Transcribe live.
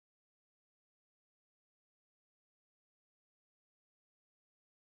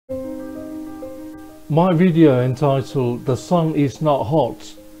My video entitled "The Sun is Not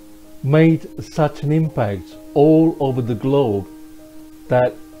Hot" made such an impact all over the globe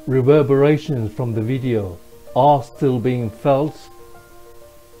that reverberations from the video are still being felt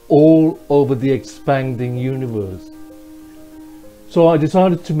all over the expanding universe. So I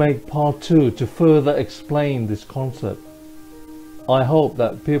decided to make part 2 to further explain this concept. I hope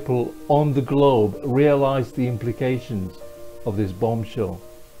that people on the globe realize the implications of this bombshell,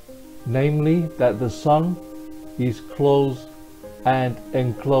 namely that the sun is closed and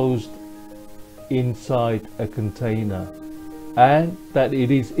enclosed inside a container, and that it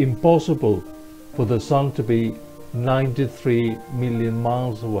is impossible for the sun to be 93 million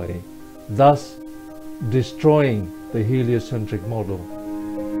miles away, thus destroying the heliocentric model.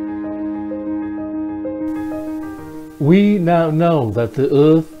 We now know that the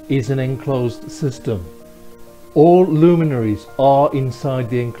Earth is an enclosed system. All luminaries are inside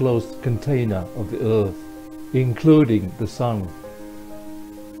the enclosed container of the Earth, including the Sun.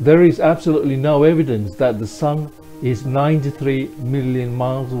 There is absolutely no evidence that the Sun is 93 million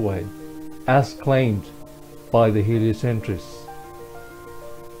miles away, as claimed by the heliocentrists.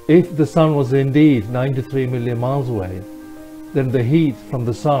 If the Sun was indeed 93 million miles away, then the heat from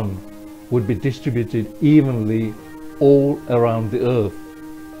the Sun would be distributed evenly all around the Earth.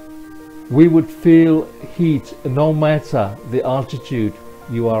 We would feel heat no matter the altitude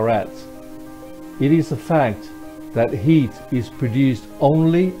you are at. It is a fact that heat is produced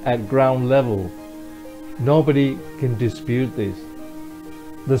only at ground level. Nobody can dispute this.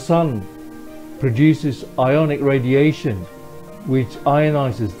 The Sun produces ionic radiation which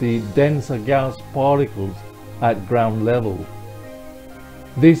ionizes the denser gas particles at ground level.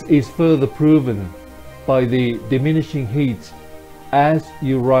 This is further proven by the diminishing heat as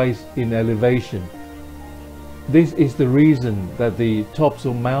you rise in elevation. This is the reason that the tops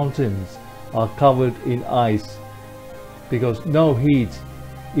of mountains are covered in ice, because no heat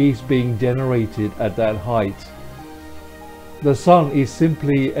is being generated at that height. The Sun is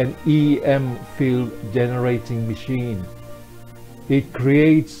simply an EM field generating machine. It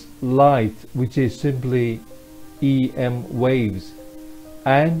creates light, which is simply EM waves,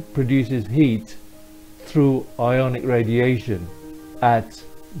 and produces heat through ionic radiation at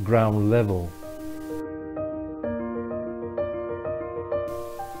ground level.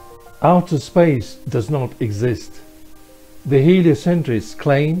 Outer space does not exist. The heliocentrists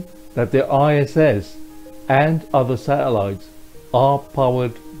claim that the ISS and other satellites are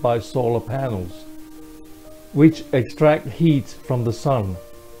powered by solar panels, which extract heat from the Sun,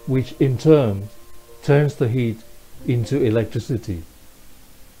 which in turn turns the heat into electricity.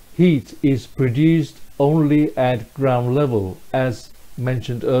 Heat is produced only at ground level, as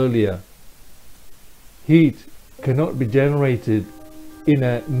mentioned earlier. Heat cannot be generated in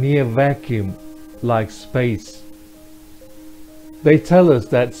a near vacuum like space. They tell us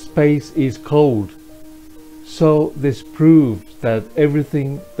that space is cold, so this proves that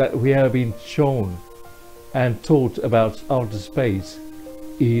everything that we have been shown and taught about outer space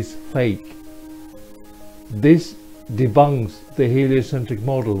is fake. This debunks the heliocentric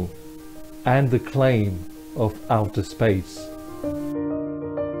model and the claim of outer space.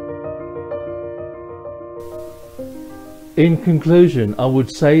 In conclusion, I would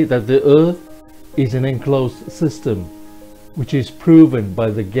say that the Earth is an enclosed system, which is proven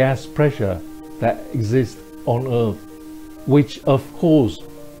by the gas pressure that exists on Earth, which of course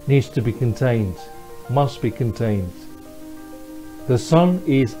needs to be contained, must be contained. The Sun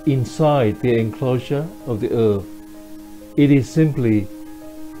is inside the enclosure of the Earth.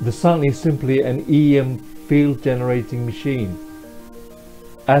 The Sun is simply an EM field generating machine.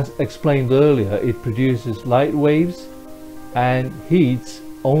 As explained earlier, it produces light waves and heats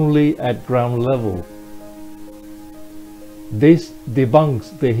only at ground level. This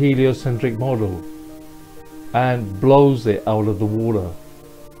debunks the heliocentric model and blows it out of the water.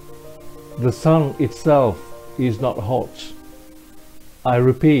 The Sun itself is not hot. I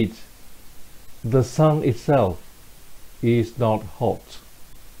repeat, the Sun itself is not hot.